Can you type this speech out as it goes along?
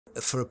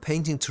For a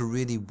painting to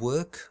really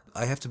work,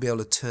 I have to be able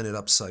to turn it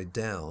upside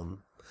down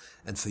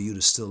and for you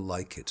to still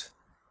like it.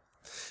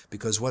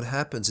 Because what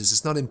happens is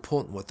it's not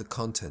important what the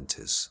content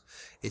is.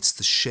 It's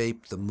the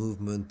shape, the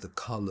movement, the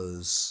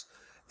colors,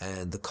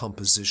 and the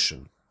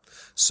composition.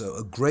 So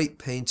a great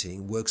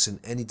painting works in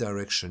any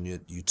direction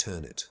you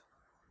turn it.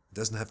 It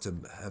doesn't have to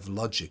have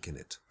logic in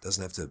it. It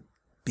doesn't have to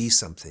be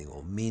something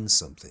or mean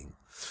something.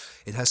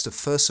 It has to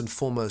first and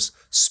foremost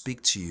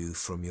speak to you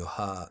from your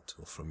heart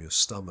or from your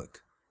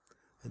stomach.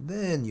 And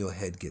then your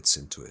head gets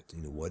into it.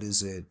 What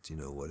is it?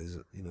 What is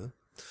it?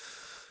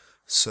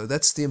 So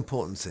that's the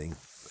important thing.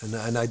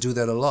 And I do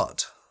that a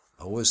lot.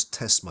 I always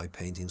test my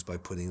paintings by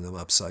putting them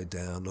upside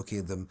down, looking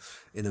at them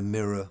in a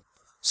mirror,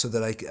 so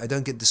that I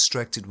don't get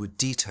distracted with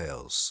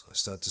details. I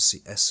start to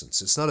see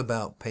essence. It's not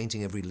about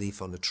painting every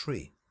leaf on a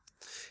tree.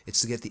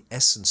 It's to get the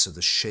essence of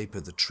the shape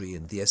of the tree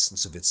and the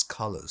essence of its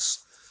colors.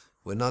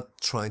 We're not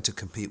trying to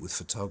compete with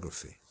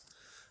photography.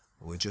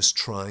 We're just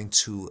trying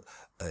to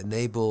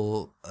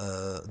enable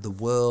the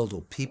world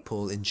or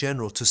people in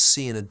general to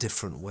see in a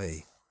different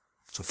way,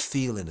 to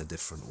feel in a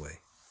different way.